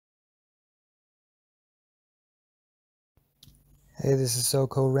Hey, this is So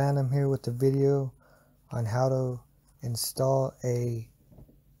Random here with the video on how to install a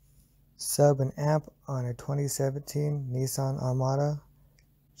sub and amp on a 2017 Nissan Armada.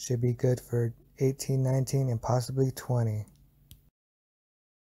 Should be good for 18, 19, and possibly 20.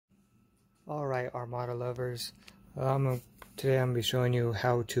 Alright, Armada lovers, today I'm going to be showing you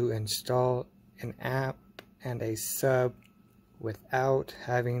how to install an amp and a sub without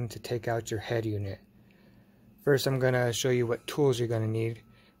having to take out your head unit. First, I'm going to show you what tools you're going to need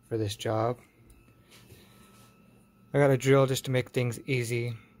for this job. I got a drill just to make things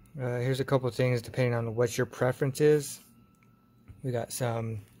easy. Here's a couple things depending on what your preference is. We got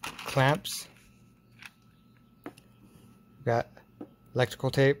some clamps, we got electrical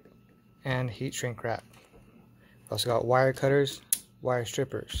tape, and heat shrink wrap. We also got wire cutters, wire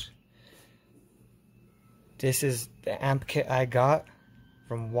strippers. This is the amp kit I got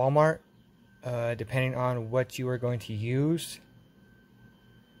from Walmart. Depending on what you are going to use,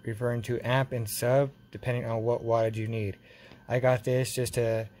 referring to amp and sub, depending on what wattage you need. I got this just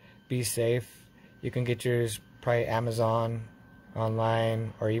to be safe. You can get yours probably Amazon,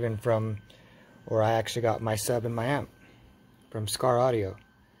 online, or even from where I actually got my sub and my amp from Scar Audio.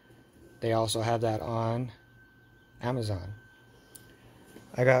 They also have that on Amazon.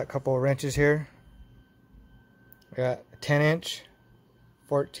 I got a couple of wrenches here. I got a 10-inch,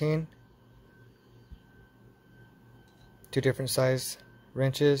 14, two different size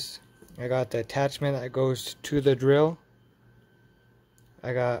wrenches. I got the attachment that goes to the drill.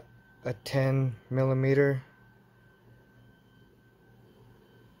 I got a 10 millimeter.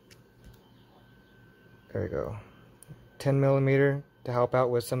 There we go. 10 millimeter to help out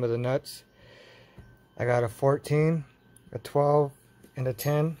with some of the nuts. I got a 14, a 12, and a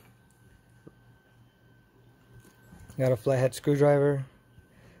 10. Got a flathead screwdriver,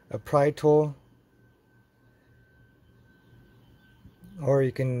 a pry tool, or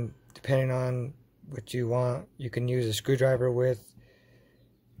you can, depending on what you want, you can use a screwdriver with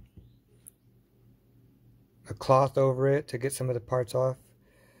a cloth over it to get some of the parts off.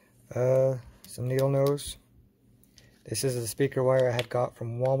 Some needle nose. This is the speaker wire I had got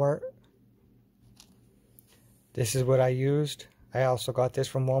from Walmart. This is what I used. I also got this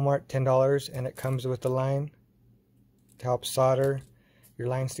from Walmart, $10, and it comes with the line to help solder your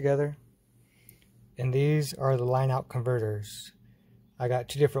lines together. And these are the line out converters. I got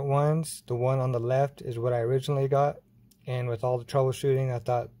two different ones. The one on the left is what I originally got, and with all the troubleshooting I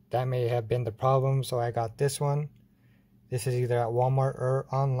thought that may have been the problem, so I got this one. This is either at Walmart or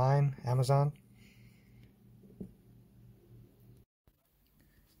online, Amazon.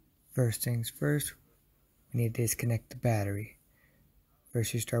 First things first, we need to disconnect the battery.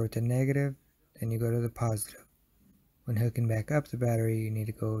 First you start with the negative, then you go to the positive. When hooking back up the battery, you need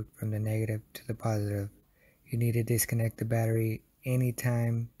to go from the negative to the positive. You need to disconnect the battery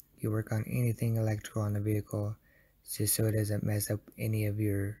anytime you work on anything electrical on the vehicle, just so it doesn't mess up any of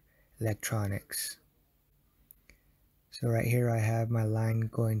your electronics. So right here I have my line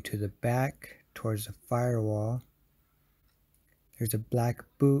going to the back towards the firewall. There's a black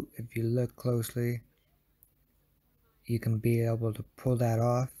boot. If you look closely, you can be able to pull that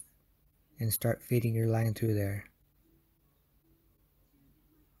off and start feeding your line through there.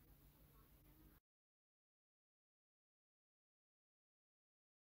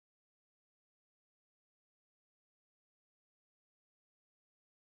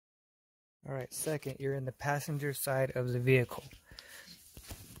 Alright, second, you're in the passenger side of the vehicle.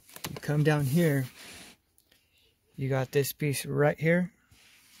 You come down here, you got this piece right here.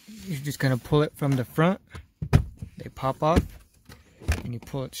 You're just going to pull it from the front. They pop off, and you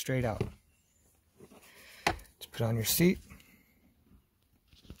pull it straight out. Just put it on your seat.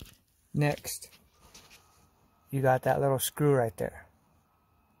 Next, you got that little screw right there.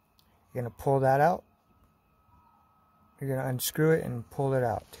 You're going to pull that out. You're going to unscrew it and pull it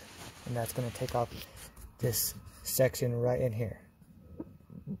out. And that's going to take off this section right in here.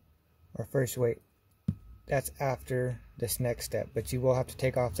 Or first, wait, that's after this next step, but you will have to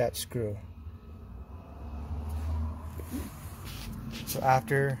take off that screw. So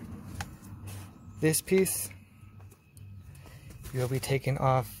after this piece, you'll be taking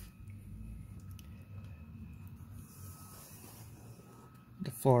off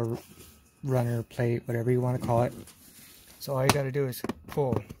the floor runner plate, whatever you want to call it. So all you got to do is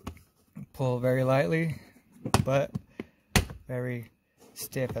pull very lightly, but very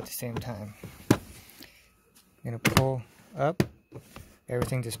stiff at the same time. You're gonna pull up,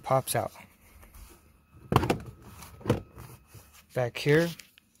 everything just pops out. Back here,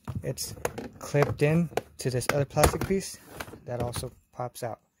 it's clipped in to this other plastic piece that also pops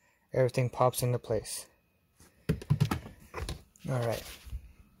out. Everything pops into place. Alright,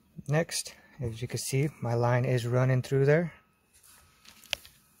 next, as you can see, my line is running through there.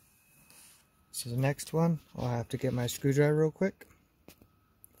 So the next one, I'll have to get my screwdriver real quick.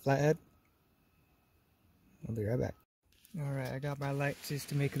 Flathead. I'll be right back. Alright, I got my light just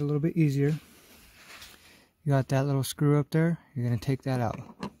to make it a little bit easier. You got that little screw up there, you're going to take that out.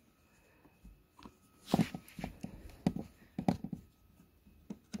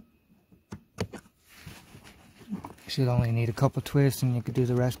 Should only need a couple twists and you could do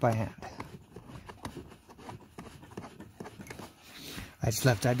the rest by hand. I just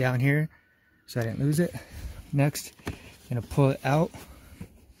left that down here so I didn't lose it. Next, I'm going to pull it out.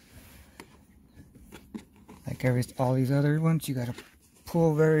 Like all these other ones, you got to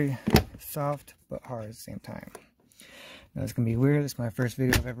pull very soft but hard at the same time. Now it's going to be weird. This is my first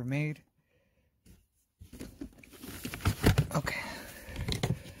video I've ever made. Okay.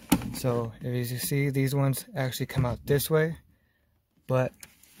 So, as you see, these ones actually come out this way, but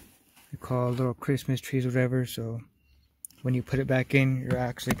they're called little Christmas trees or whatever, so when you put it back in, you're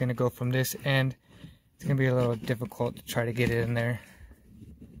actually going to go from this end. It's going to be a little difficult to try to get it in there,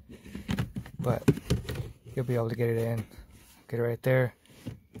 but you'll be able to get it in. Get it right there,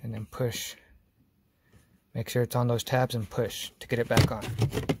 and then push. Make sure it's on those tabs and push to get it back on.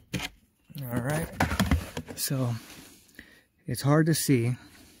 Alright, so it's hard to see,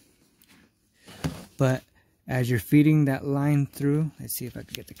 but as you're feeding that line through, let's see if I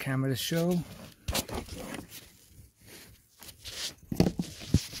can get the camera to show.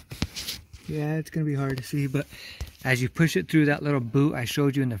 Yeah, it's going to be hard to see, but as you push it through that little boot I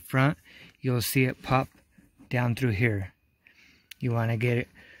showed you in the front, you'll see it pop down through here. You want to get it.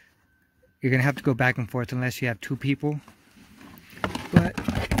 You're going to have to go back and forth unless you have two people. But,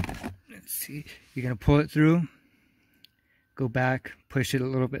 let's see. You're going to pull it through. Go back, push it a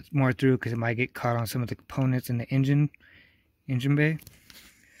little bit more through because it might get caught on some of the components in the engine bay.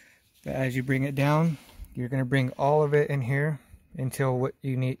 But as you bring it down, you're going to bring all of it in here until what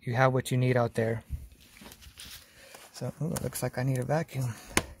you need, you have what you need out there. So it looks like I need a vacuum.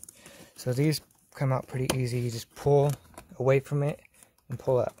 So these come out pretty easy. You just pull away from it and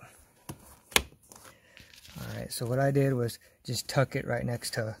pull up. Alright, so what I did was just tuck it right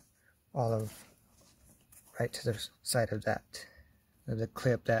next to right to the side of that, the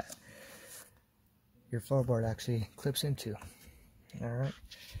clip that your floorboard actually clips into. Alright,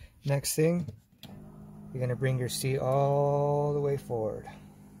 next thing, you're going to bring your seat all the way forward.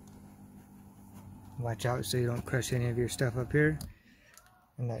 Watch out so you don't crush any of your stuff up here,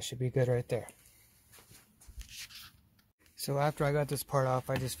 and that should be good right there. So after I got this part off,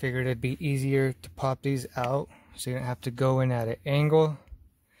 I just figured it'd be easier to pop these out so you don't have to go in at an angle.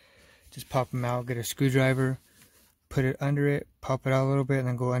 Just pop them out, get a screwdriver, put it under it, pop it out a little bit, and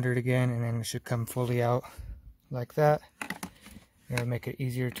then go under it again, and then it should come fully out like that. It'll make it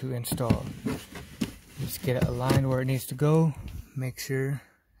easier to install. Just get it aligned where it needs to go. Make sure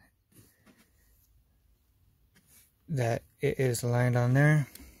that it is aligned on there,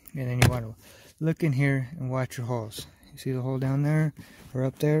 and then you want to look in here and watch your holes. You see the hole down there or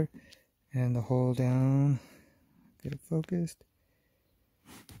up there, and the hole down, get it focused,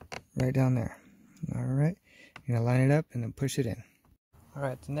 right down there. Alright, you're going to line it up and then push it in.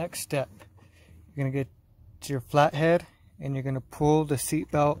 Alright, the next step, you're going to get to your flathead and you're going to pull the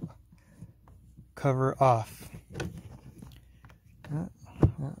seatbelt cover off.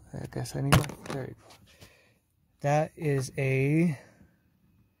 I guess I need one. There you go. That is a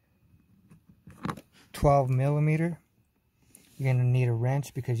 12 millimeter. You're going to need a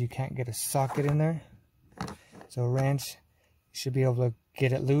wrench because you can't get a socket in there. So a wrench, you should be able to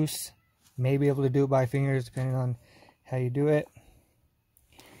get it loose. You may be able to do it by fingers depending on how you do it.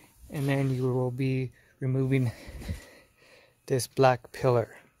 And then you will be removing this black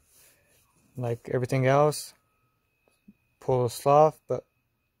pillar. Like everything else, pull soft but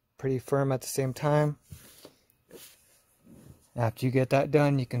pretty firm at the same time. After you get that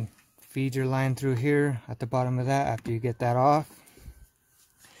done, you can feed your line through here at the bottom of that after you get that off.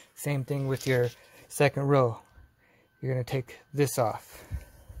 Same thing with your second row. You're going to take this off.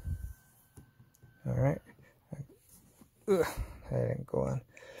 Alright. That didn't go on.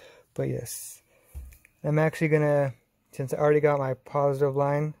 But yes. I'm actually going to, since I already got my positive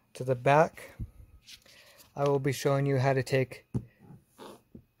line to the back, I will be showing you how to take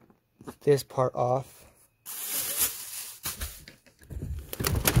this part off.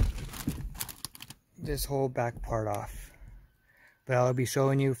 This whole back part off, but I'll be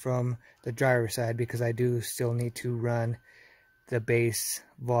showing you from the driver's side because I do still need to run the base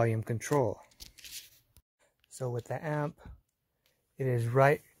volume control. So with the amp, it is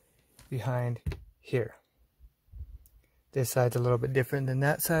right behind here. This side's a little bit different than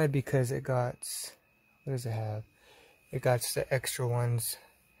that side because it got, what does it have? It got the extra ones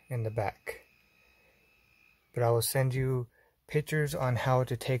in the back. But I will send you pictures on how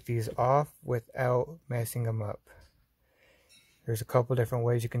to take these off without messing them up. There's a couple different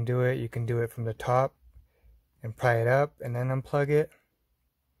ways you can do it. You can do it from the top and pry it up and then unplug it.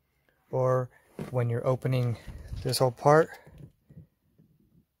 Or when you're opening this whole part,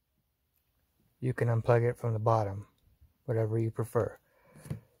 you can unplug it from the bottom, whatever you prefer.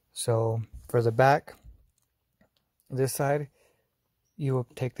 So for the back, this side, you will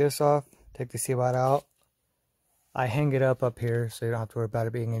take this off, take the seatbelt out. I hang it up here so you don't have to worry about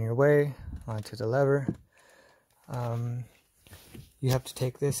it being in your way. Onto the lever. You have to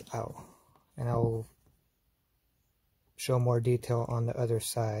take this out, and I will show more detail on the other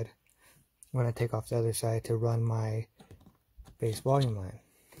side when I take off the other side to run my base volume line.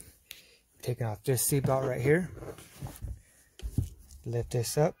 Taking off this seatbelt right here, lift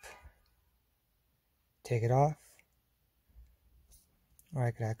this up, take it off, or I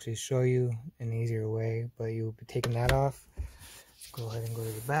could actually show you an easier way, but you'll be taking that off. Go ahead and go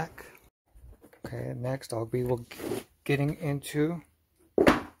to the back. Okay, next I'll be getting into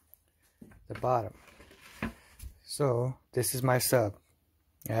the bottom. So this is my sub.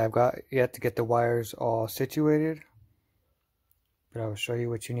 I've got yet to get the wires all situated, but I will show you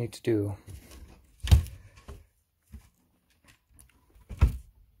what you need to do.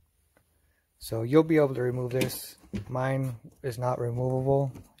 So you'll be able to remove this. Mine is not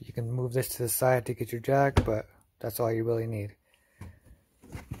removable. You can move this to the side to get your jack, but that's all you really need.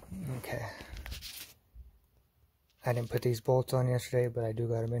 Okay. I didn't put these bolts on yesterday, but I do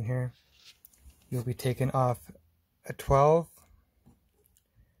got them in here. You'll be taking off a 12,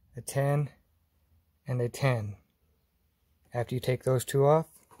 a 10, and a 10. After you take those two off,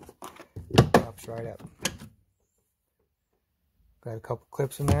 it pops right up. Got a couple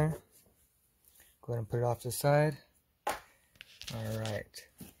clips in there. Go ahead and put it off to the side. Alright.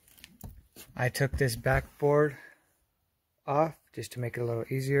 I took this backboard off just to make it a little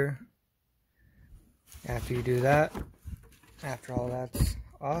easier. After you do that, after all that's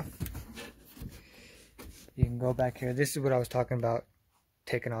off, you can go back here. This is what I was talking about,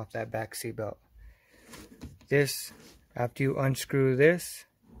 taking off that back seat belt. This, after you unscrew this,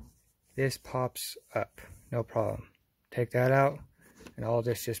 this pops up, no problem. Take that out, and all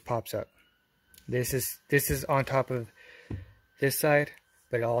this just pops up. This is on top of this side,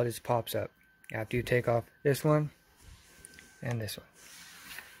 but it all just pops up after you take off this one and this one.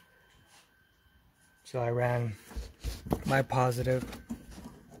 So I ran my positive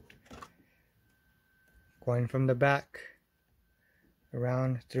going from the back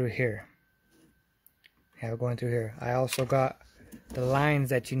around through here. Have it going through here. I also got the lines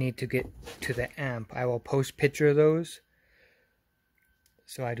that you need to get to the amp. I will post picture of those,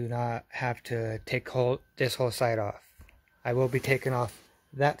 so I do not have to take this whole side off. I will be taking off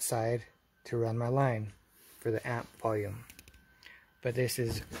that side to run my line for the amp volume. But this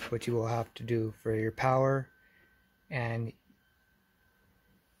is what you will have to do for your power and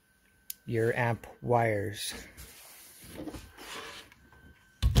your amp wires.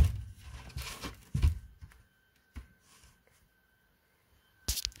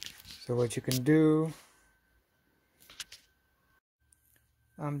 So what you can do,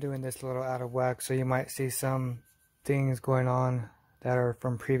 I'm doing this a little out of whack, so you might see some things going on that are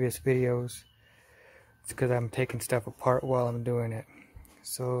from previous videos. It's because I'm taking stuff apart while I'm doing it.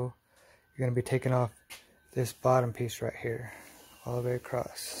 So you're going to be taking off this bottom piece right here, all the way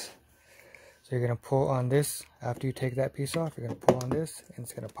across. So you're going to pull on this. After you take that piece off, you're going to pull on this, and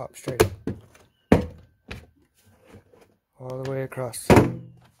it's going to pop straight up. All the way across.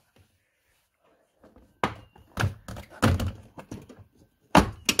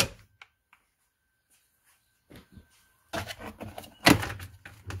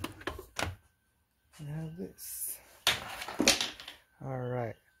 Now this.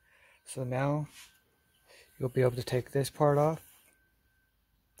 Alright, so now you'll be able to take this part off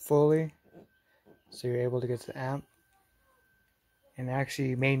fully, so you're able to get to the amp. And actually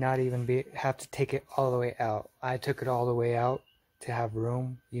you may not even have to take it all the way out. I took it all the way out to have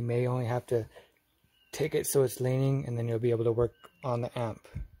room. You may only have to take it so it's leaning, and then you'll be able to work on the amp.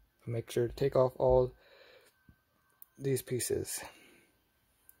 Make sure to take off all these pieces.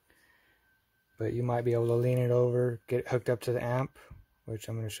 But you might be able to lean it over, get it hooked up to the amp, which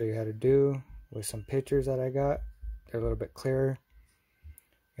I'm going to show you how to do with some pictures that I got. They're a little bit clearer.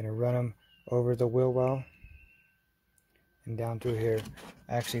 I'm going to run them over the wheel well and down through here.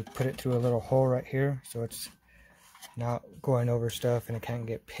 I actually put it through a little hole right here, so it's not going over stuff and it can't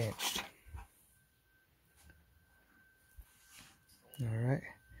get pinched. Alright,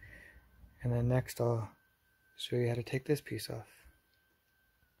 and then next I'll show you how to take this piece off.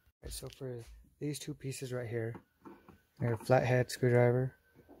 Right, so for these two pieces right here, a flathead screwdriver,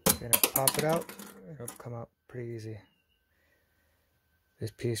 you're gonna pop it out. It'll come out pretty easy.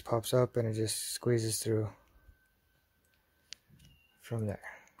 This piece pops up and it just squeezes through from there.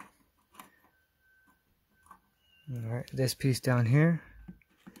 Alright, this piece down here,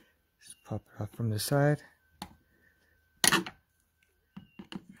 just pop it off from the side.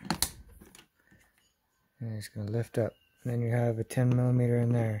 And it's going to lift up. And then you have a 10mm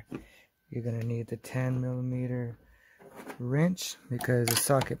in there. You're going to need the 10mm wrench because the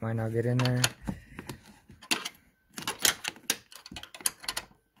socket might not get in there.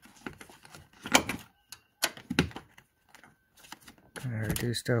 I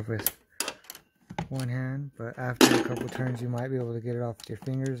do stuff with one hand, but after a couple turns you might be able to get it off with your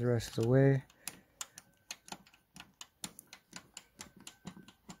fingers the rest of the way.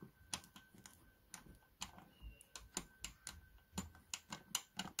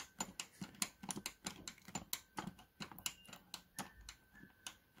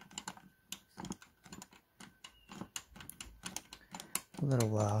 A little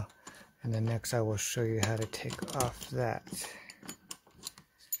while, and then next I will show you how to take off that.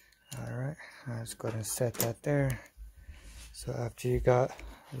 Alright, let's go ahead and set that there. So after you got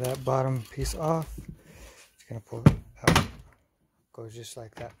that bottom piece off, it's going to pull it out. Goes just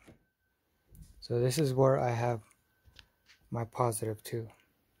like that. So this is where I have my positive to.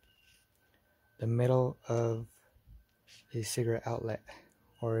 The middle of the cigarette outlet,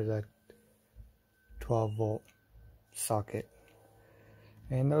 or the 12-volt socket.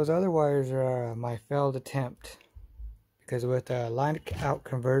 And those other wires are my failed attempt. Because with a line out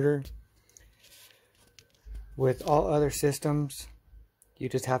converter, with all other systems, you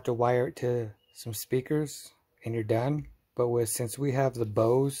just have to wire it to some speakers and you're done. But since we have the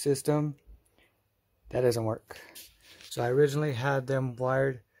Bose system, that doesn't work. So I originally had them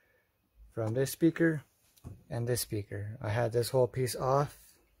wired from this speaker and this speaker. I had this whole piece off,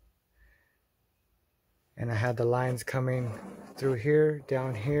 and I had the lines coming through here,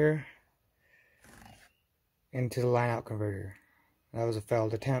 down here, into the line out converter. That was a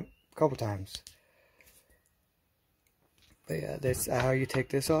failed attempt a couple times. But yeah, that's how you take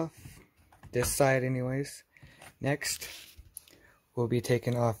this off. This side anyways. Next, we'll be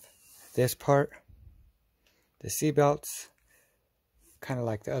taking off this part, the seat belts, kind of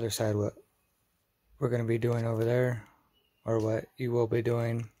like the other side, what we're going to be doing over there, or what you will be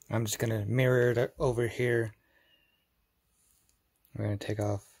doing. I'm just going to mirror it over here. We're going to take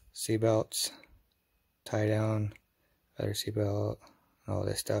off seat belts, tie down other seat belt, and all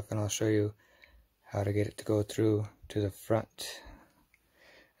this stuff, and I'll show you how to get it to go through to the front.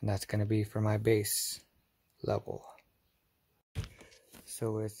 And that's going to be for my base level.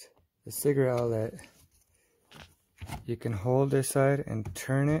 So with the cigarette outlet, you can hold this side and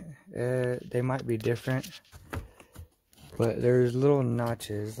turn it. They might be different, but there's little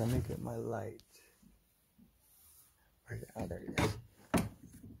notches. Let me get my light. Oh, there it is.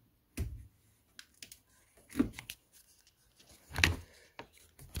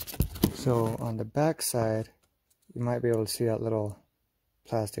 So on the back side, you might be able to see that little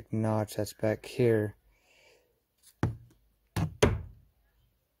plastic notch that's back here.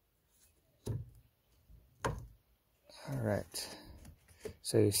 Alright,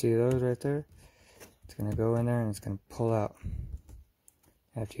 so you see those right there? It's going to go in there and it's going to pull out.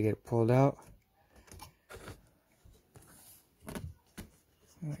 After you get it pulled out,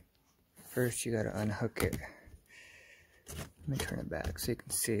 first you got to unhook it. Let me turn it back so you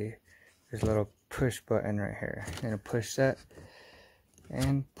can see. There's a little push button right here. You're going to push that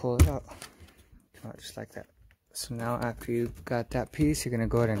and pull it out. Come out just like that. So now after you got that piece, you're going to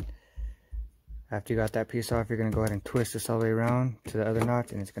go ahead and, after you got that piece off, you're going to go ahead and twist this all the way around to the other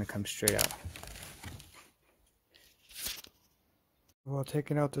notch, and it's going to come straight out. While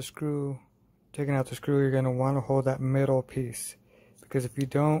taking out the screw, you're going to want to hold that middle piece, because if you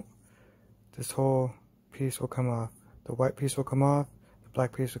don't, this whole piece will come off. The white piece will come off, the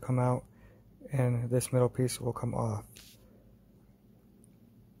black piece will come out, and this middle piece will come off.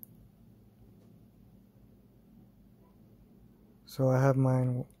 So I have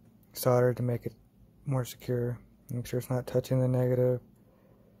mine soldered to make it more secure. Make sure it's not touching the negative.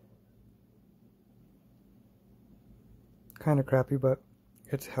 Kind of crappy, but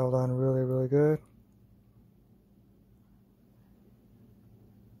it's held on really, really good.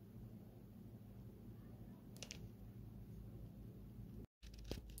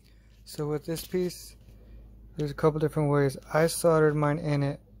 So with this piece, there's a couple different ways. I soldered mine in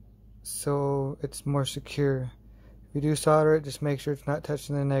it so it's more secure. If you do solder it, just make sure it's not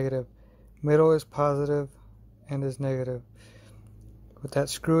touching the negative. Middle is positive, end is negative. With that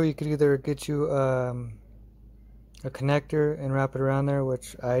screw, you could either get you a connector and wrap it around there,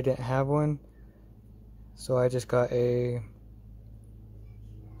 which I didn't have one, so I just got a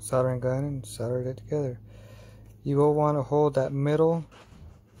soldering gun and soldered it together. You will want to hold that middle.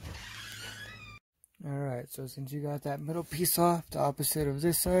 Alright, so since you got that middle piece off, the opposite of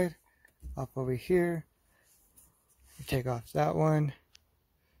this side, up over here, you take off that one,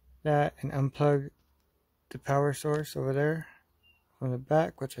 that, and unplug the power source over there from the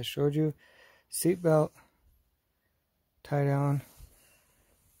back, which I showed you. Seat belt, tie down,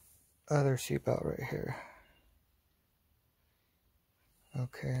 other seat belt right here.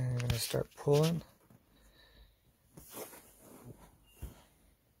 Okay, I'm going to start pulling.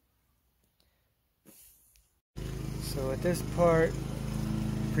 So at this part,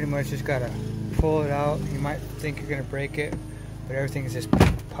 pretty much just gotta pull it out. You might think you're gonna break it, but everything's just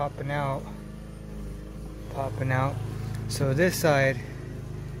popping out. So this side,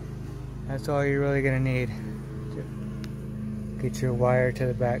 that's all you're really gonna need. Get your wire to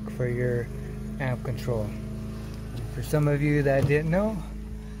the back for your amp control. For some of you that didn't know,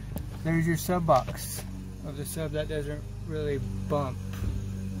 there's your sub box of the sub that doesn't really bump.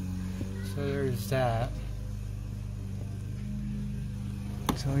 So there's that.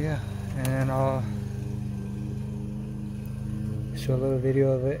 So yeah, and I'll show a little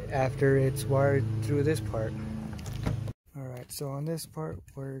video of it after it's wired through this part. Alright, so on this part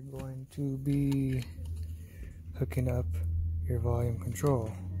we're going to be hooking up your volume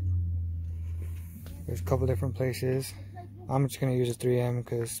control. There's a couple different places. I'm just going to use a 3M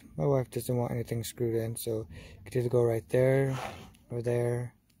because my wife doesn't want anything screwed in, so you could either go right there or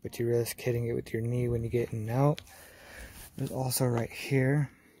there, but you risk hitting it with your knee when you get in and out. There's also right here,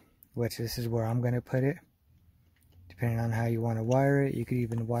 which this is where I'm going to put it. Depending on how you want to wire it, you could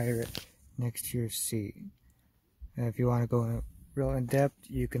even wire it next to your seat. And if you want to go real in depth,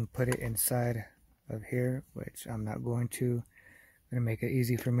 you can put it inside of here, which I'm not going to. I'm going to make it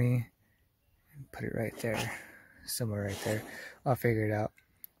easy for me and put it right there, somewhere right there. I'll figure it out.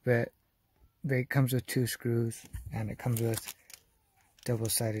 But it comes with 2 screws, and it comes with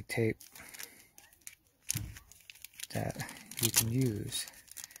double-sided tape that you can use.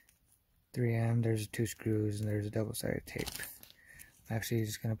 3M, there's 2 screws, and there's a double-sided tape. I'm actually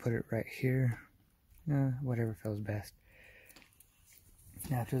just going to put it right here. Whatever feels best.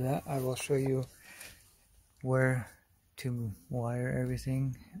 After that, I will show you where to wire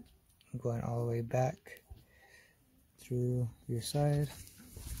everything. I'm going all the way back through your side,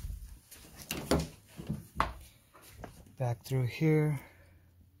 back through here,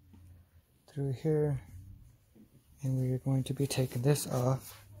 and we are going to be taking this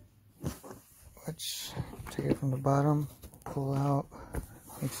off, which take it from the bottom, pull out,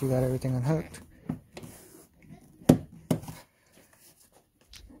 make sure you got everything unhooked.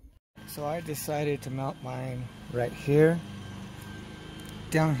 So I decided to mount mine right here.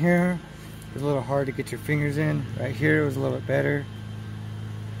 Down here it was a little hard to get your fingers in. Right here it was a little bit better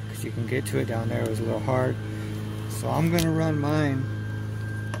because you can get to it. Down there it was a little hard. So I'm going to run mine.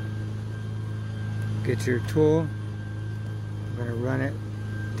 Get your tool. I'm going to run it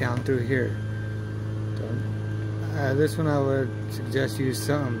down through here. So, this one I would suggest use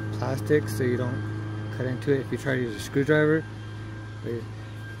some plastic so you don't cut into it if you try to use a screwdriver. But you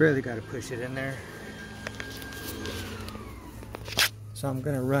really got to push it in there. So I'm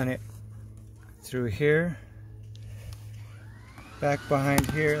going to run it through here, back behind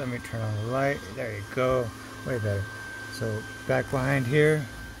here. Let me turn on the light. There you go. Way better. So back behind here.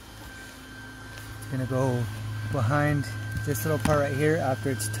 It's going to go behind this little part right here after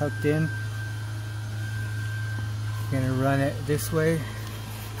it's tucked in. Going to run it this way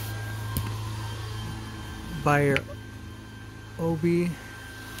by your OB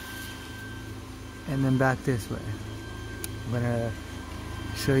and then back this way. I'm going to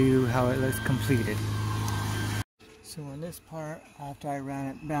show you how it looks completed. So on this part, after I ran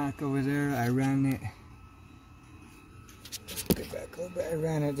it back over there, I ran it, get back a little bit, I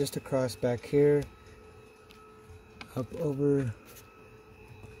ran it just across back here, up over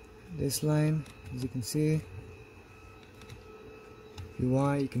this line, as you can see. If you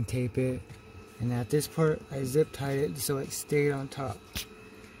want, you can tape it. And at this part, I zip tied it so it stayed on top.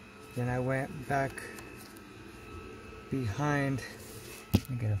 Then I went back behind. Let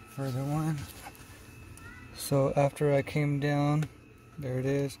me get a further one. So after I came down, there it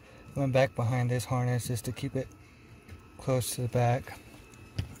is, I went back behind this harness just to keep it close to the back.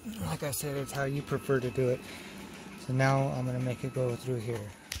 Like I said, it's how you prefer to do it. So now I'm going to make it go through here.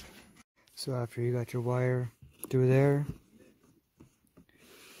 So after you got your wire through there.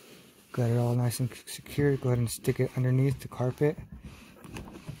 Got it all nice and secure. Go ahead and stick it underneath the carpet.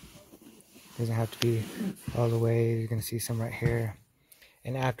 Doesn't have to be all the way. You're gonna see some right here.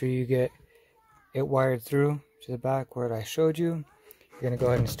 And after you get it wired through to the back where I showed you, you're gonna go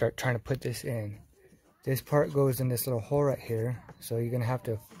ahead and start trying to put this in. This part goes in this little hole right here, so you're gonna have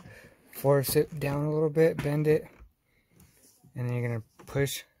to force it down a little bit, bend it, and then you're gonna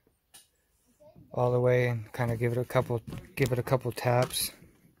push all the way and kind of give it a couple taps.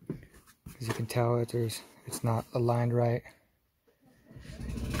 As you can tell, it's not aligned right.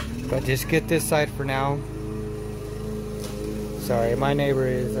 But just get this side for now. Sorry, my neighbor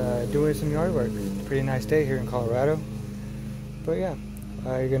is doing some yard work. It's a pretty nice day here in Colorado. But yeah,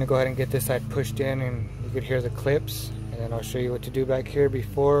 you're gonna go ahead and get this side pushed in, and you could hear the clips. And then I'll show you what to do back here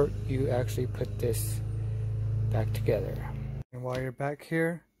before you actually put this back together. And while you're back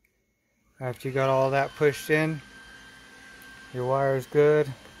here, after you got all that pushed in, your wire is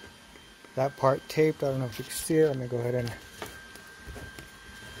good. That part taped. I don't know if you can see it. Let me go ahead and,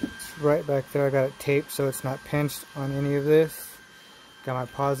 it's right back there. I got it taped so it's not pinched on any of this. Got my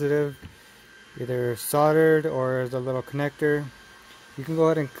positive either soldered or the little connector. You can go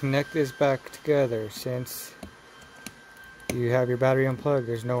ahead and connect this back together since you have your battery unplugged.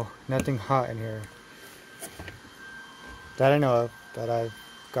 There's nothing hot in here that I know of, that I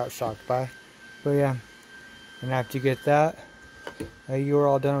got shocked by. But yeah, and after you get that, you are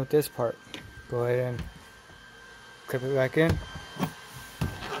all done with this part. Go ahead and clip it back in.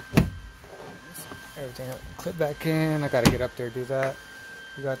 Everything clip back in. I gotta get up there and do that.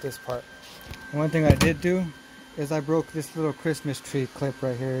 You got this part. And one thing I did do is I broke this little Christmas tree clip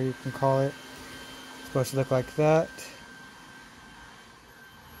right here, you can call it. It's supposed to look like that.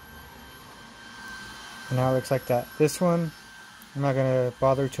 And now it looks like that. This one, I'm not gonna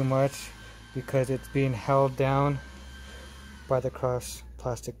bother too much because it's being held down by the cross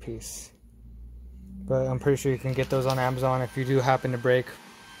plastic piece. But I'm pretty sure you can get those on Amazon if you do happen to break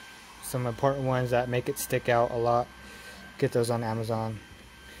some important ones that make it stick out a lot. Get those on Amazon.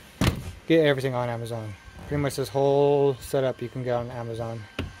 Get everything on Amazon. Pretty much this whole setup you can get on Amazon.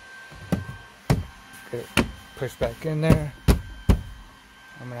 Get it pushed back in there.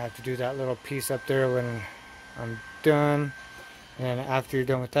 I'm gonna have to do that little piece up there when I'm done. And after you're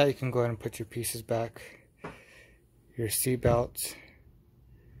done with that, you can go ahead and put your pieces back. Your seat belts,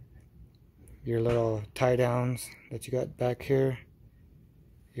 your little tie downs that you got back here.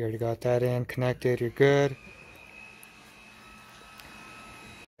 You already got that in, connected, you're good.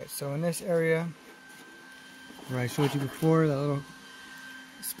 So in this area where I showed you before, that little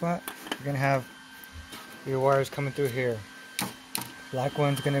spot, you're gonna have your wires coming through here. Black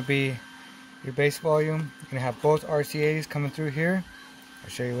one's gonna be your base volume. You're gonna have both RCAs coming through here. I'll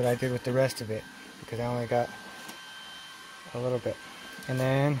show you what I did with the rest of it because I only got a little bit. And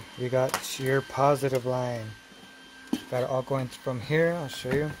then we got your positive line. Got it all going from here. I'll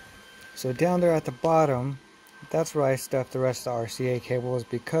show you. So down there at the bottom, that's where I stuffed the rest of the RCA cables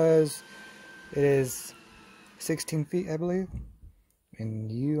because it is 16 feet, I believe, and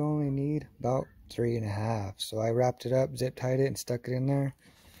you only need about 3.5. So I wrapped it up, zip tied it, and stuck it in there.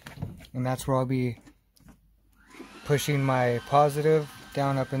 And that's where I'll be pushing my positive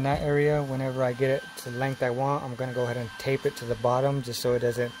down up in that area. Whenever I get it to the length I want, I'm gonna go ahead and tape it to the bottom just so it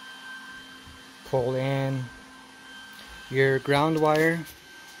doesn't pull in. Your ground wire,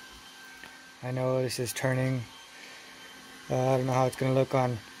 I know this is turning, I don't know how it's gonna look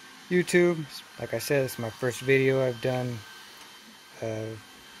on YouTube. Like I said, it's my first video I've done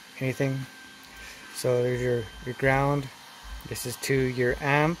anything. So there's your ground. This is to your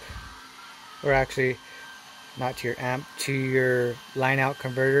amp, or actually not to your amp, to your line out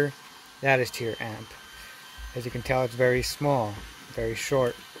converter. That is to your amp. As you can tell, it's very small, very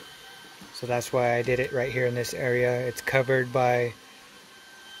short. So that's why I did it right here in this area. It's covered by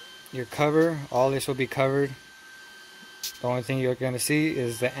your cover. All this will be covered. The only thing you're going to see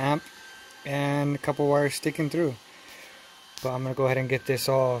is the amp and a couple wires sticking through. But I'm going to go ahead and get this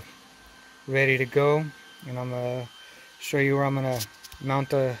all ready to go. And I'm going to show you where I'm going to mount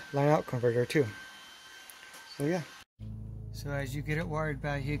the line out converter too. So yeah. So as you get it wired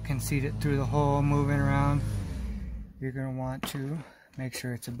back, you can seat it through the hole, moving around. You're going to want to make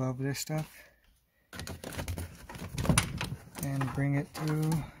sure it's above this stuff. And bring it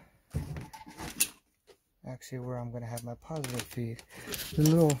through. Actually, where I'm going to have my positive feed. The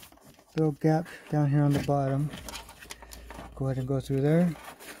little gap down here on the bottom. Go ahead and go through there.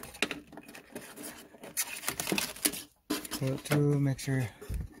 Pull it through, make sure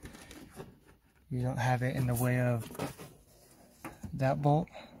you don't have it in the way of that bolt.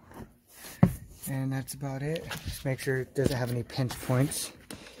 And that's about it. Just make sure it doesn't have any pinch points.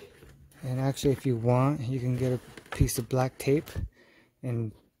 And actually, if you want, you can get a piece of black tape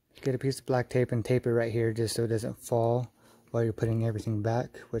and tape it right here just so it doesn't fall while you're putting everything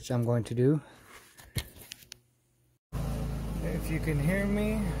back, which I'm going to do. If you can hear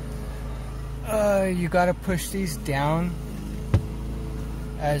me, you gotta push these down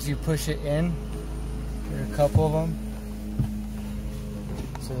as you push it in. There are a couple of them.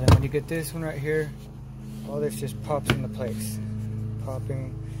 So then when you get this one right here, all this just pops into place.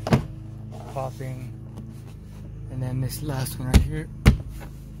 Popping, and then this last one right here,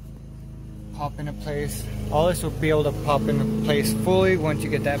 pop into place. All this will be able to pop into place fully once you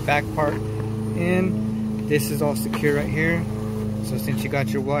get that back part in. This is all secure right here. So since you got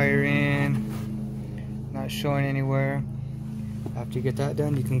your wire in, not showing anywhere, after you get that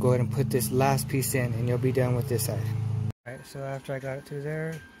done, you can go ahead and put this last piece in and you'll be done with this side. Alright, so after I got it through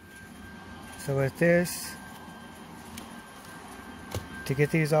there, so with this, to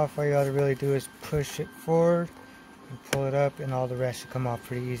get these off, all you gotta really do is push it forward and pull it up, and all the rest should come off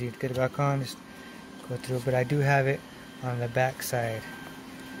pretty easy. To get it back on, just go through. But I do have it on the back side,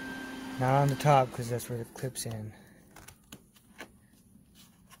 not on the top, because that's where the clip's in.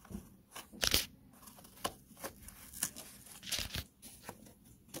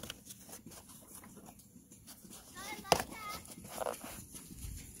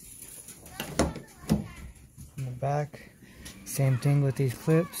 On the back, same thing with these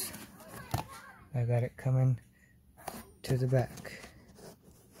clips. I got it coming to the back.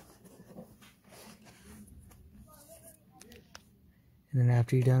 And then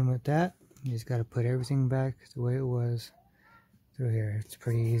after you're done with that, you just got to put everything back the way it was through here. It's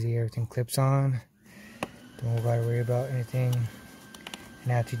pretty easy. Everything clips on. Don't gotta worry about anything.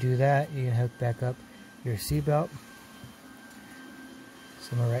 And after you do that, you can hook back up your seat belt.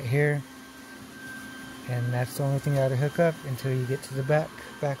 Somewhere right here. And that's the only thing I gotta hook up until you get to the back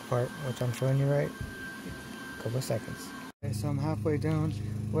part, which I'm showing you right in a couple of seconds. Okay, so I'm halfway down.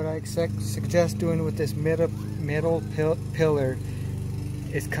 What I suggest doing with this middle pillar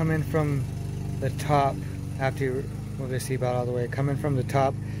is coming from the top. After you move the seat belt all the way, coming from the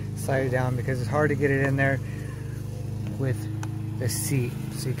top, slide it down, because it's hard to get it in there with the seat,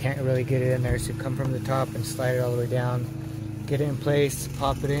 so you can't really get it in there. So you come from the top and slide it all the way down, get it in place,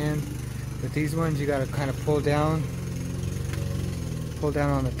 pop it in. With these ones, you gotta kind of pull down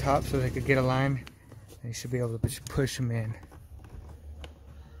on the top so they could get aligned, and you should be able to just push them in.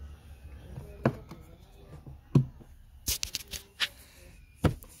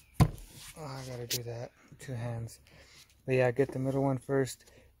 Oh, I gotta do that, 2 hands. But yeah, get the middle one first,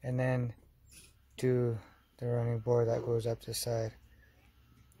 and then do the running board that goes up this side.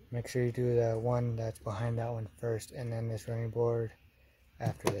 Make sure you do the one that's behind that one first, and then this running board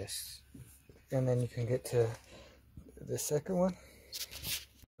after this. And then you can get to the second one.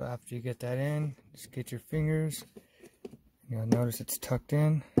 So after you get that in, just get your fingers. You'll notice it's tucked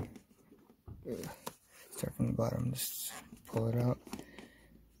in. Start from the bottom, just pull it out,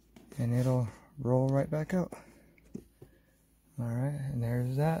 and it'll roll right back out. Alright, and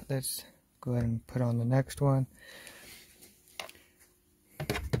there's that. Let's go ahead and put on the next one.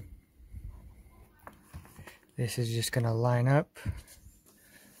 This is just going to line up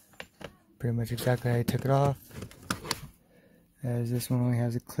pretty much exactly how I took it off. As this one only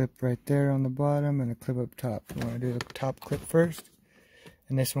has a clip right there on the bottom and a clip up top. You want to do the top clip first,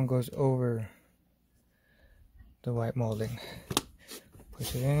 and this one goes over the white molding.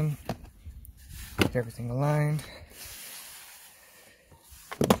 Push it in, get everything aligned,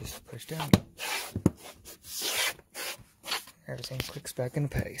 just push down. Everything clicks back in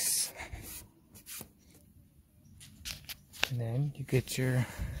place. And then you get your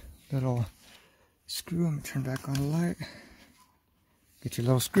little screw. I'm going to turn back on the light. Get your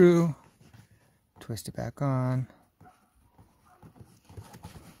little screw, twist it back on.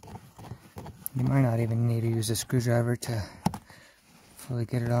 You might not even need to use a screwdriver to fully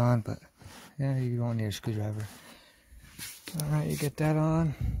get it on, but yeah, you don't need a screwdriver. Alright, you get that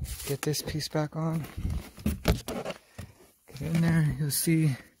on. Get this piece back on. Get in there, you'll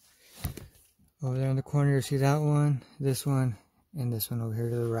see over there in the corner, you'll see that one, this one, and this one over here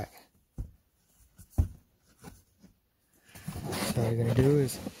to the right. So all you're going to do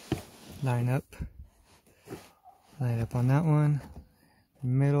is line up on that one, the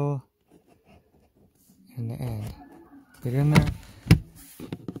middle, and the end. Get in there,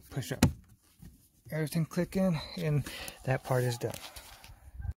 push up. Everything click in, and that part is done.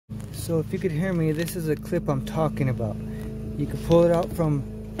 So if you could hear me, this is a clip I'm talking about. You can pull it out from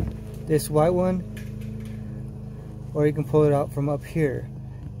this white one, or you can pull it out from up here.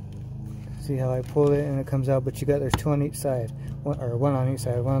 See how I pull it and it comes out, but there's two on each side, one on each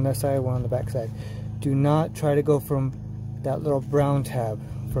side, one on that side, one on the back side. Do not try to go from that little brown tab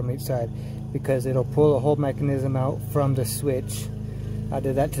from each side, because it'll pull the whole mechanism out from the switch. I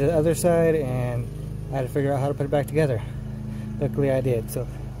did that to the other side and I had to figure out how to put it back together. Luckily I did. So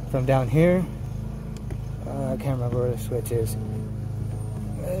from down here, I can't remember where the switch is.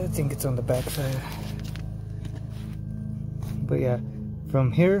 I think it's on the back side. But yeah,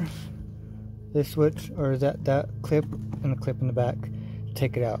 from here, this switch, or that clip and the clip in the back,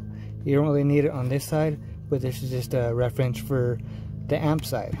 take it out. You don't really need it on this side, but this is just a reference for the amp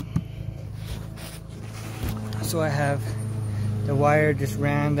side. So I have the wire just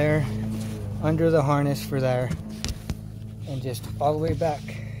ran there under the harness for there and just all the way back,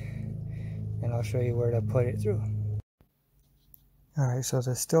 and I'll show you where to put it through. Alright, so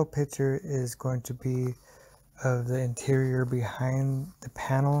the still picture is going to be of the interior behind the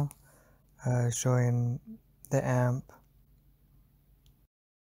panel, showing the amp.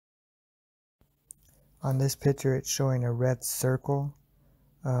 On this picture it's showing a red circle.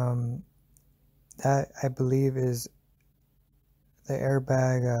 That I believe is the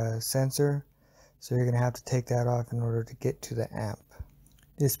airbag sensor, so you're going to have to take that off in order to get to the amp.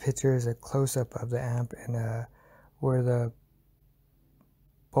 This picture is a close-up of the amp and where the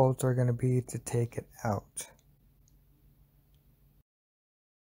bolts are going to be to take it out.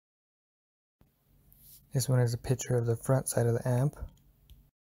 This one is a picture of the front side of the amp.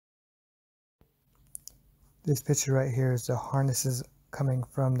 This picture right here is the harnesses coming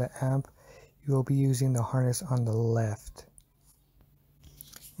from the amp. You will be using the harness on the left.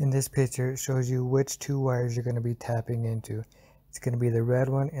 In this picture, it shows you which two wires you're going to be tapping into. It's going to be the red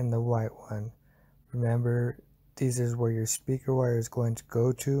one and the white one. Remember, these is where your speaker wire is going to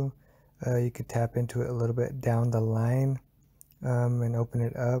go to. You could tap into it a little bit down the line and open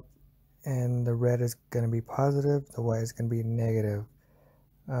it up. And the red is going to be positive, the white is going to be negative.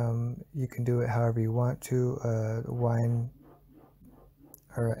 You can do it however you want to. A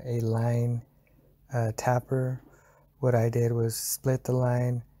line tapper. What I did was split the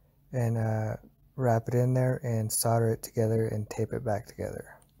line and wrap it in there and solder it together and tape it back together.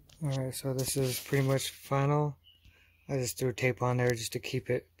 Alright, so this is pretty much final. I just threw tape on there just to keep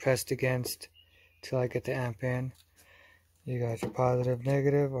it pressed against till I get the amp in. You got your positive,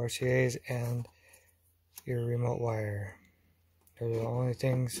 negative, RCAs, and your remote wire. Those are the only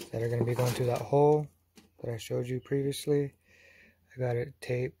things that are going to be going through that hole that I showed you previously. I got it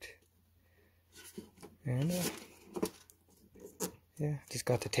taped. And yeah, just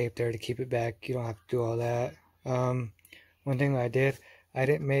got the tape there to keep it back. You don't have to do all that. One thing I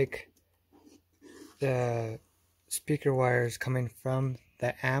didn't make the speaker wires coming from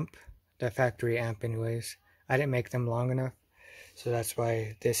the amp, the factory amp anyways. I didn't make them long enough, so that's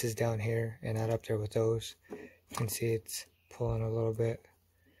why this is down here and not up there with those. You can see it's pulling a little bit,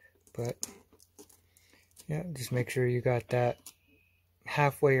 but yeah, just make sure you got that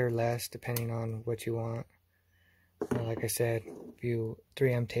halfway or less depending on what you want. Like I said, if you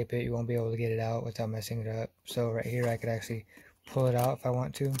 3M tape it, you won't be able to get it out without messing it up. So right here I could actually pull it out if I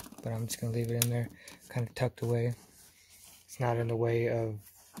want to, but I'm just going to leave it in there kind of tucked away. It's not in the way of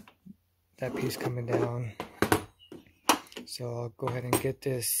that piece coming down. So I'll go ahead and get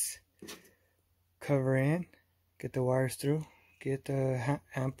this cover in, get the wires through, get the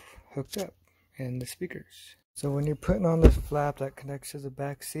amp hooked up and the speakers. So when you're putting on this flap that connects to the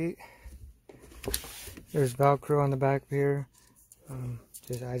back seat, there's Velcro on the back here.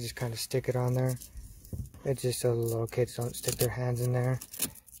 I just kind of stick it on there. It's just so the little kids don't stick their hands in there.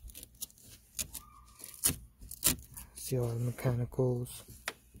 See all the mechanicals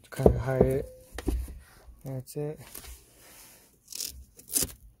to kind of hide it. That's it.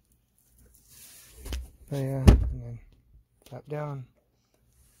 But yeah, and then flap down.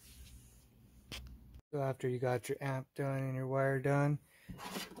 So after you got your amp done and your wire done,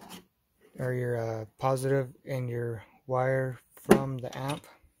 or your positive and your wire from the amp,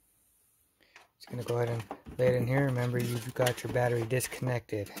 just gonna go ahead and lay it in here. Remember, you've got your battery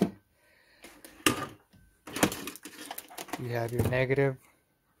disconnected. You have your negative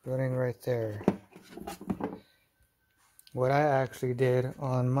running right there. What I actually did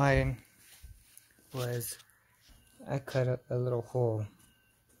on mine was I cut a little hole.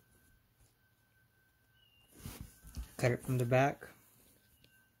 Cut it from the back.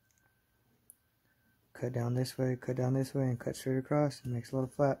 Cut down this way, and cut straight across. It makes a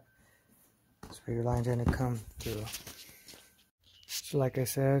little flap. That's where your line's going to come through. So like I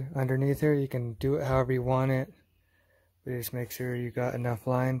said, underneath here, you can do it however you want it. But just make sure you got enough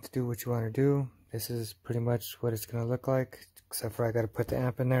line to do what you want to do. This is pretty much what it's going to look like, except for I got to put the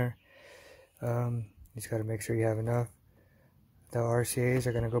amp in there. You just got to make sure you have enough. The RCAs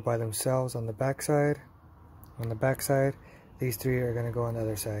are going to go by themselves on the back side. On the back side, these three are going to go on the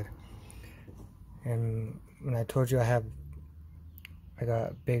other side. And when I told you I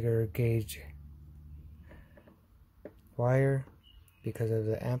got bigger gauge wire because of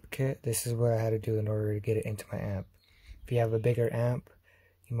the amp kit, this is what I had to do in order to get it into my amp. If you have a bigger amp,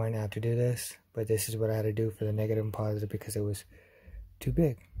 you might not have to do this, but this is what I had to do for the negative and positive because it was too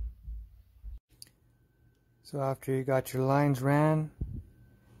big. So after you got your lines ran,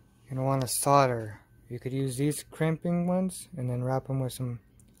 you're going to want to solder. You could use these crimping ones and then wrap them with some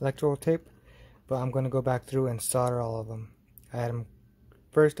electrical tape, but I'm going to go back through and solder all of them.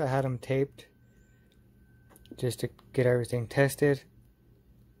 First I had them taped just to get everything tested,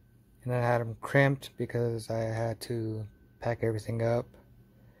 and then I had them crimped because I had to pack everything up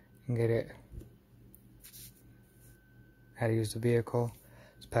and get it. I had to use the vehicle,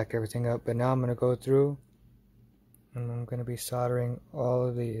 just pack everything up. But now I'm going to go through and I'm going to be soldering all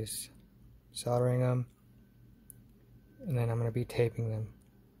of these, soldering them, and then I'm going to be taping them.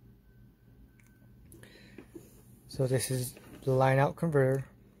 So this is the line out converter.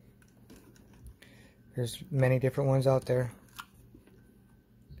 There's many different ones out there.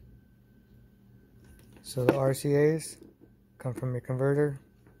 So the RCAs come from your converter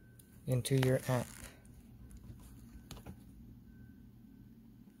into your amp.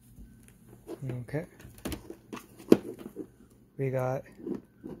 Okay. We got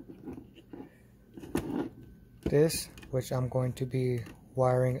this, which I'm going to be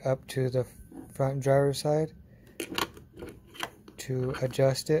wiring up to the front driver's side to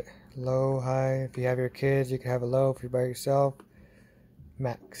adjust it. Low, high. If you have your kids, you can have a low. If you're by yourself,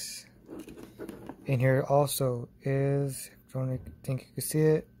 max. In here also is, I don't think you can see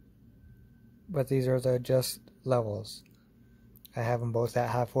it, but these are the adjust levels. I have them both at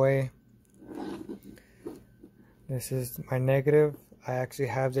halfway. This is my negative. I actually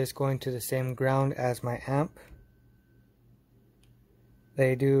have this going to the same ground as my amp.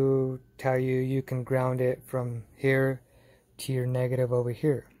 They do tell you you can ground it from here to your negative over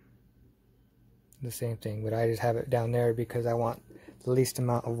here. The same thing, but I just have it down there because I want the least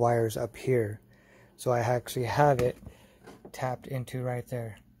amount of wires up here. So I actually have it tapped into right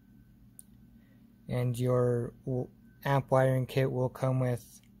there. And your amp wiring kit will come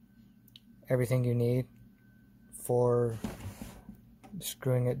with everything you need for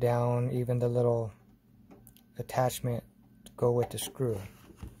screwing it down, even the little attachment to go with the screw.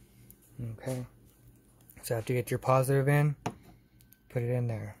 Okay, so after you get your positive in, put it in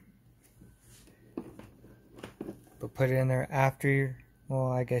there. But put it in there after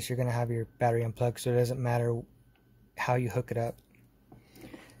well, I guess you're going to have your battery unplugged, so it doesn't matter how you hook it up.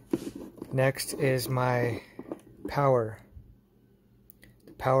 Next is my power.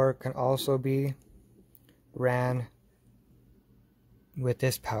 The power can also be ran with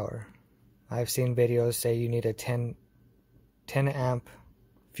this power. I've seen videos say you need a 10 amp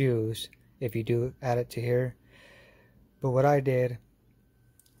fuse if you do add it to here. But what I did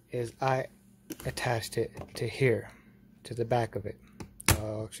is I attached it to here, to the back of it.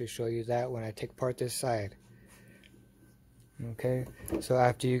 I'll actually show you that when I take apart this side. Okay, so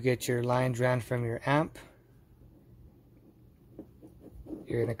after you get your lines ran from your amp,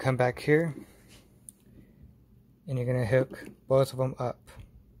 you're going to come back here and you're going to hook both of them up.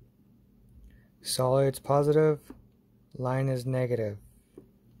 Solid's positive, line is negative.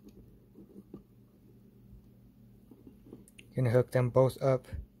 You're going to hook them both up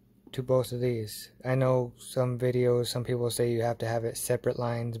to both of these. I know some videos, some people say you have to have it separate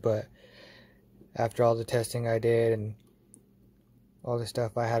lines, but after all the testing I did and all the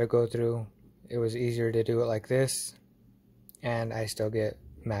stuff I had to go through, it was easier to do it like this, and I still get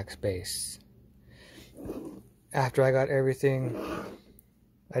max bass. After I got everything,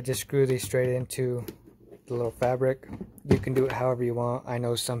 I just screw these straight into the little fabric. You can do it however you want. I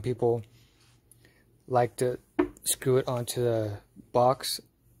know some people like to screw it onto the box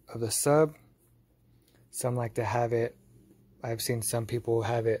of the sub. Some like to have it, I've seen some people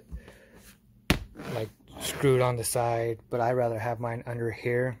have it like screwed on the side, but I rather have mine under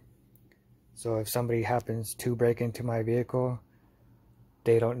here, so if somebody happens to break into my vehicle,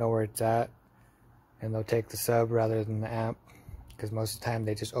 they don't know where it's at, and they'll take the sub rather than the amp, because most of the time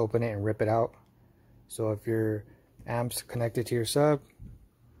they just open it and rip it out. So if your amp's connected to your sub,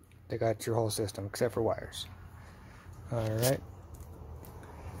 they got your whole system except for wires. Alright,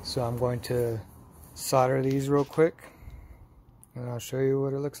 so I'm going to solder these real quick and I'll show you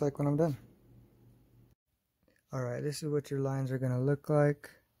what it looks like when I'm done. Alright, this is what your lines are going to look like.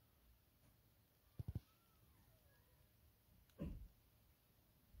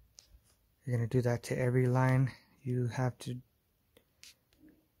 You're going to do that to every line you have to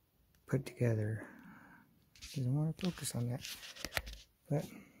put together. Doesn't want to focus on that. But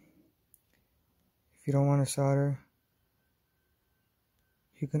if you don't want to solder,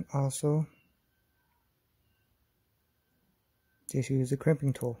 you can also just use a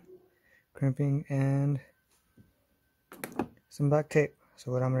crimping tool. Crimping and some black tape.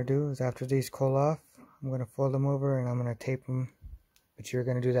 So what I'm going to do is after these cool off, I'm going to fold them over and I'm going to tape them. But you're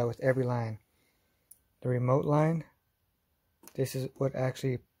going to do that with every line. The remote line, this is what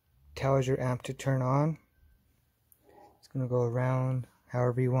actually tells your amp to turn on. It's going to go around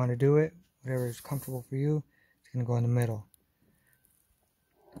however you want to do it. Whatever is comfortable for you. It's going to go in the middle.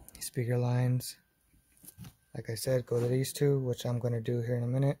 Speaker lines, like I said, go to these two, which I'm going to do here in a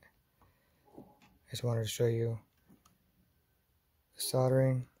minute. I just wanted to show you the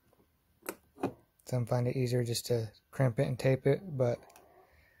soldering. Some find it easier just to crimp it and tape it, but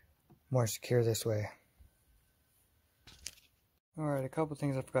more secure this way. Alright, a couple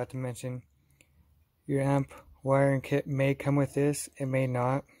things I forgot to mention. Your amp wiring kit may come with this, it may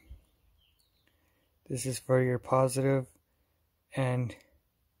not. This is for your positive and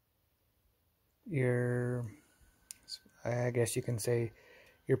your, I guess you can say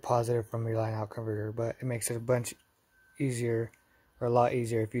your positive from your line out converter, but it makes it a bunch easier, or a lot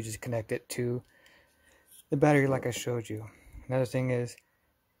easier, if you just connect it to the battery like I showed you. Another thing is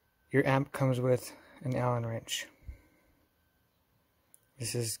your amp comes with an Allen wrench.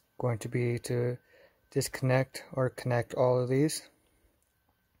 This is going to be to disconnect or connect all of these,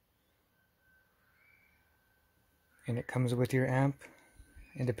 and it comes with your amp,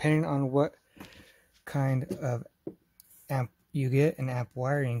 and depending on what kind of amp you get, an amp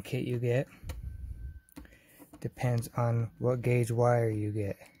wiring kit you get, depends on what gauge wire you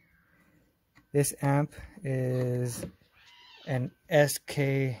get. This amp is an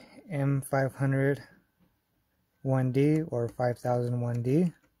SKM500 1D or 5000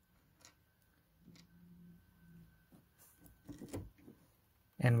 1D.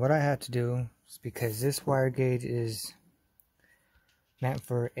 And what I had to do is, because this wire gauge is meant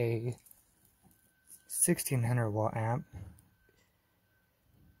for a 1600 watt amp,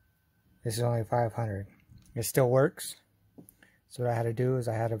 this is only 500. It still works. So what I had to do is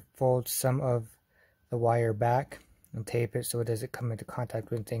I had to fold some of the wire back and tape it so it doesn't come into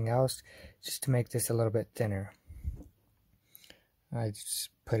contact with anything else, just to make this a little bit thinner. I just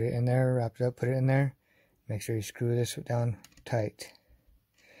put it in there, wrap it up, put it in there. Make sure you screw this down tight.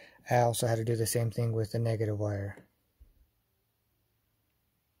 I also had to do the same thing with the negative wire.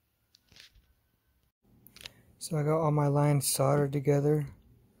 So I got all my lines soldered together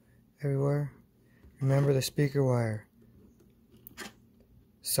everywhere. Remember the speaker wire.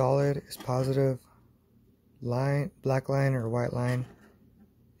 Solid is positive, line, black line or white line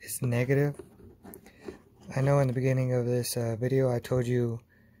is negative. I know in the beginning of this video I told you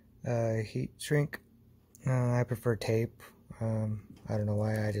heat shrink. I prefer tape. I don't know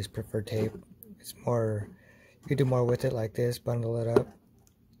why, I just prefer tape. It's more, you can do more with it like this, bundle it up.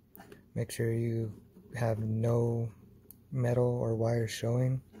 Make sure you have no metal or wire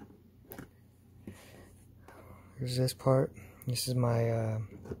showing. Here's this part. This is my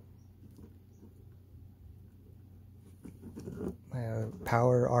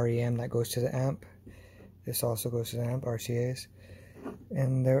power REM that goes to the amp. This also goes to the amp, RCAs.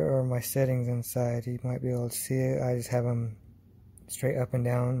 And there are my settings inside. You might be able to see it. I just have them straight up and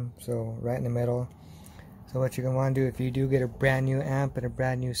down, so right in the middle. So what you're going to want to do, if you do get a brand new amp and a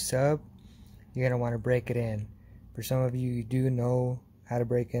brand new sub, you're going to want to break it in. For some of you, you do know how to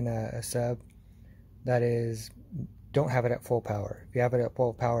break in a sub that is, don't have it at full power. If you have it at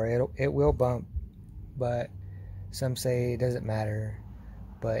full power, it will bump, but some say it doesn't matter.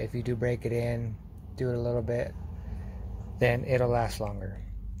 But if you do break it in, do it a little bit, then it'll last longer.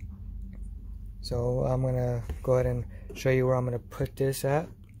 So I'm going to go ahead and show you where I'm going to put this at.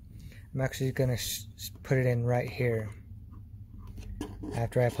 I'm actually going to put it in right here.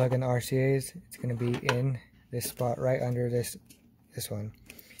 After I plug in the RCAs, it's going to be in this spot right under this one.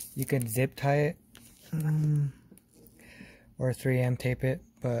 You can zip tie it or 3M tape it,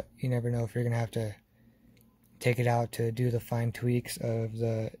 but you never know if you're going to have to take it out to do the fine tweaks of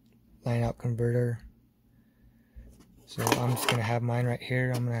the line out converter. So I'm just going to have mine right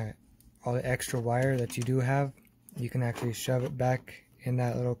here. I'm going to, all the extra wire that you do have, you can actually shove it back in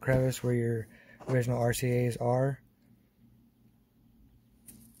that little crevice where your original RCAs are.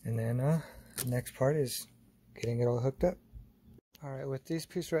 And then the next part is getting it all hooked up. Alright, with this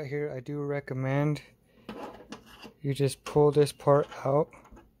piece right here, I do recommend you just pull this part out.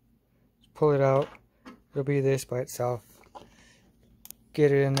 Just pull it out. It'll be this by itself.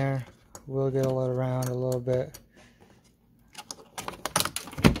 Get it in there. wiggle it around a little bit.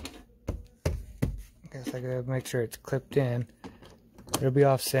 I guess I gotta make sure it's clipped in. It'll be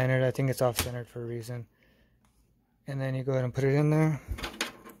off-centered. I think it's off-centered for a reason. And then you go ahead and put it in there.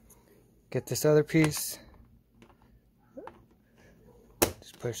 Get this other piece.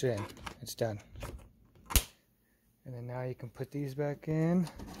 Just push it in. It's done. And then now you can put these back in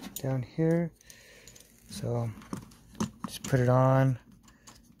down here. So just put it on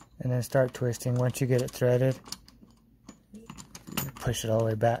and then start twisting. Once you get it threaded, push it all the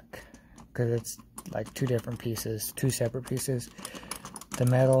way back, because it's like two different pieces, two separate pieces, the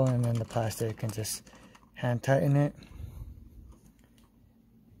metal and then the plastic, and just hand tighten it.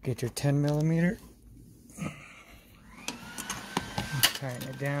 Get your 10mm, tighten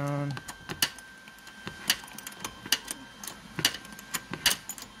it down.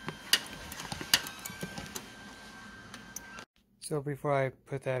 So before I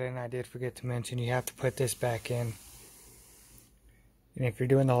put that in, I did forget to mention you have to put this back in. And if you're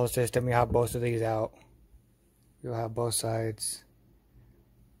doing the whole system, you have both of these out. You'll have both sides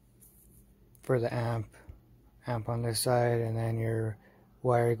for the amp on this side, and then your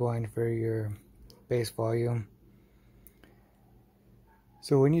wire going for your bass volume.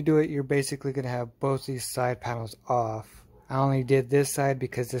 So when you do it, you're basically going to have both these side panels off. I only did this side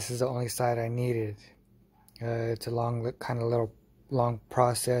because this is the only side I needed. It's a long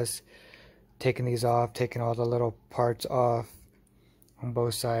process, taking these off, taking all the little parts off on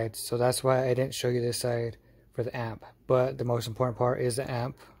both sides. So that's why I didn't show you this side for the amp. But the most important part is the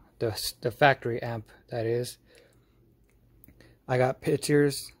amp, the factory amp, that is. I got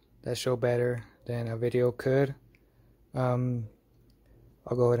pictures that show better than a video could.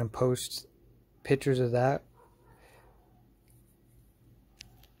 I'll go ahead and post pictures of that.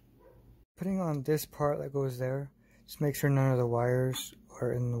 Putting on this part that goes there, just make sure none of the wires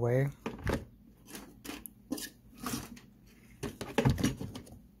are in the way.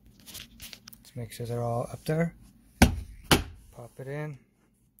 Just make sure they're all up there. Pop it in.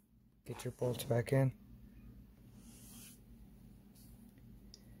 Get your bolts back in.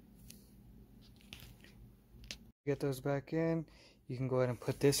 Get those back in. You can go ahead and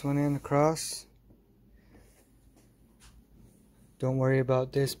put this one in across. Don't worry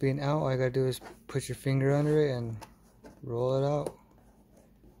about this being out. All you gotta do is put your finger under it and roll it out.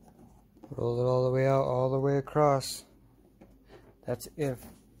 Roll it all the way out, all the way across. That's if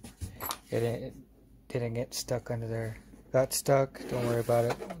it didn't get stuck under there. Got stuck, don't worry about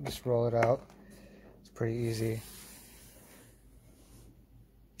it. Just roll it out. It's pretty easy.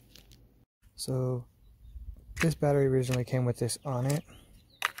 So this battery originally came with this on it.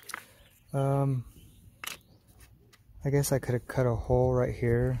 I guess I could have cut a hole right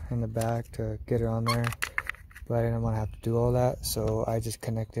here in the back to get it on there, but I didn't want to have to do all that, so I just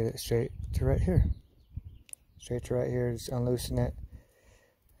connected it straight to right here. Straight to right here, just unloosen it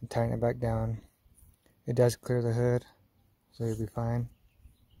and tighten it back down. It does clear the hood, so you'll be fine.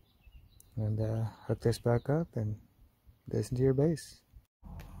 And hook this back up and listen to your bass.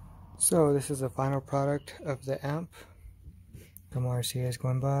 So this is the final product of the amp. Come RCA's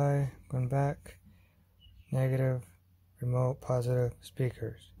going by, going back, negative, remote, positive,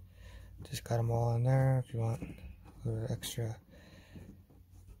 speakers. Just got them all in there if you want a little extra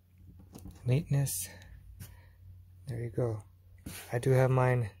neatness. There you go. I do have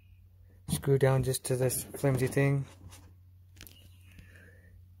mine screwed down just to this flimsy thing.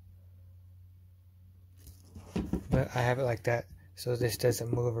 But I have it like that so this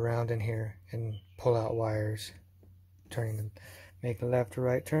doesn't move around in here and pull out wires, turning them, make a left or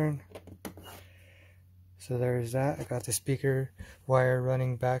right turn. So there's that. I got the speaker wire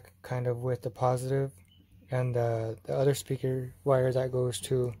running back kind of with the positive, and the other speaker wire that goes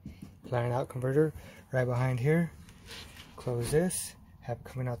to line out converter right behind here. Close this, have it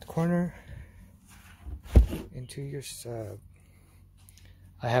coming out the corner into your sub.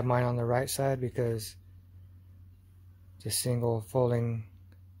 I have mine on the right side because it's a single folding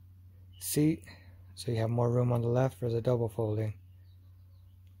seat, so you have more room on the left for the double folding.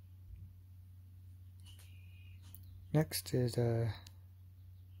 Next is, I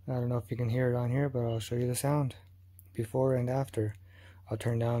don't know if you can hear it on here, but I'll show you the sound before and after. I'll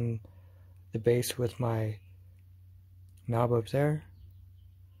turn down the bass with my knob up there,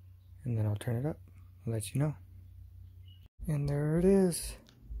 and then I'll turn it up and let you know. And there it is.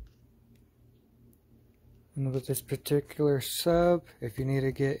 And with this particular sub, if you need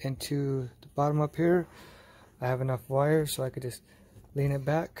to get into the bottom up here, I have enough wires so I could just lean it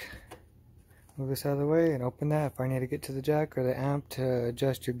back, move this out of the way, and open that if I need to get to the jack or the amp to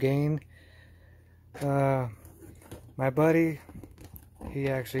adjust your gain. My buddy He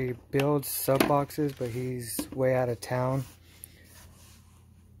actually builds sub boxes, but he's way out of town.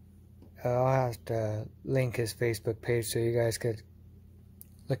 I'll have to link his Facebook page so you guys could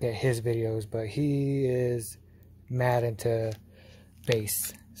look at his videos, but he is mad into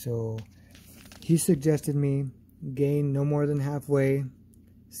bass. So he suggested me gain no more than halfway,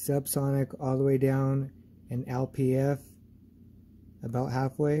 subsonic all the way down, and LPF about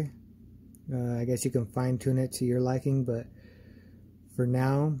halfway. I guess you can fine tune it to your liking, but for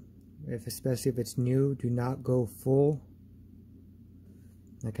now, especially if it's new, do not go full.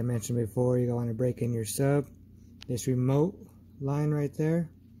 Like I mentioned before, you want to break in your sub. This remote line right there,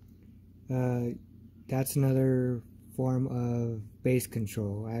 that's another form of bass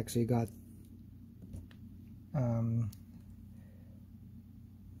control. I actually got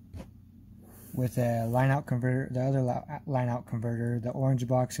with a line out converter, the other line out converter, the orange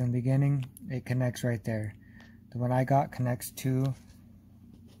box in the beginning, it connects right there. The one I got connects to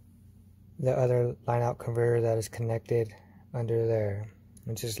the other line out converter that is connected under there.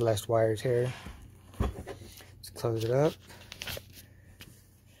 It's just less wires here. Let's close it up,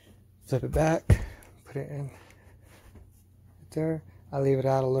 flip it back, put it in right there. I'll leave it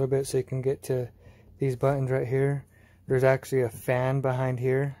out a little bit so you can get to these buttons right here. There's actually a fan behind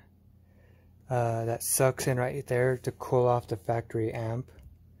here that sucks in right there to cool off the factory amp.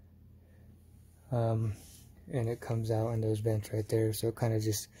 And it comes out in those vents right there, so it kind of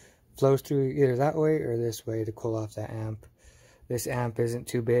just flows through either that way or this way to cool off that amp. This amp isn't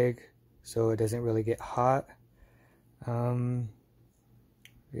too big, so it doesn't really get hot.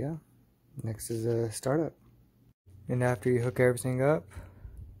 Yeah, next is a startup. And after you hook everything up,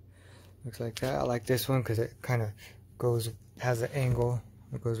 looks like that. I like this one because it kind of has an angle.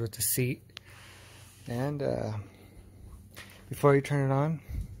 It goes with the seat. And before you turn it on,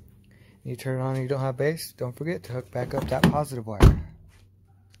 and you don't have bass, don't forget to hook back up that positive wire.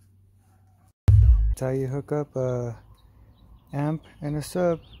 That's how you hook up a amp and a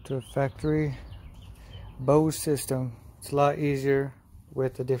sub to a factory Bose system. It's a lot easier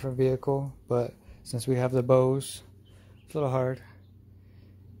with a different vehicle, but since we have the Bose, it's a little hard.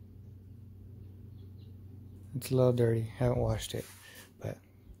 It's a little dirty. Haven't washed it, but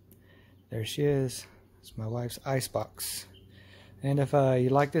there she is. It's my wife's icebox. And if you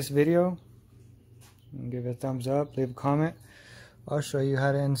like this video, give it a thumbs up, leave a comment. I'll show you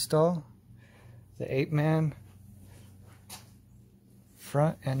how to install the 8-man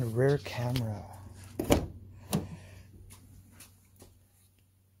front and rear camera.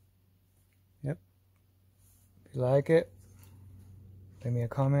 Yep. If you like it, leave me a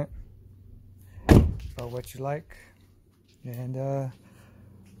comment about what you like, and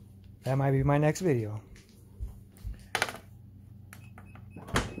that might be my next video.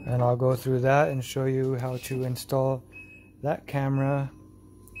 And I'll go through that and show you how to install that camera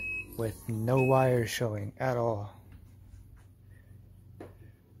with no wires showing at all.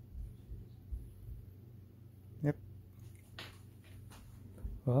 Yep.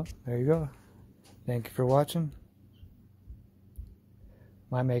 Well, there you go. Thank you for watching.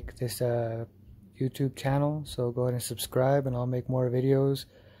 Might make this a YouTube channel, so go ahead and subscribe, and I'll make more videos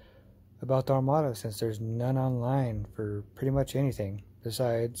about the Armada, since there's none online for pretty much anything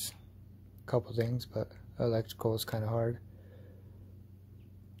besides a couple things, but electrical is kind of hard.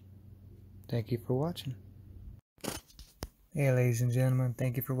 Thank you for watching. Hey ladies and gentlemen,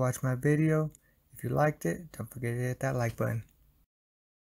 thank you for watching my video. If you liked it, don't forget to hit that like button.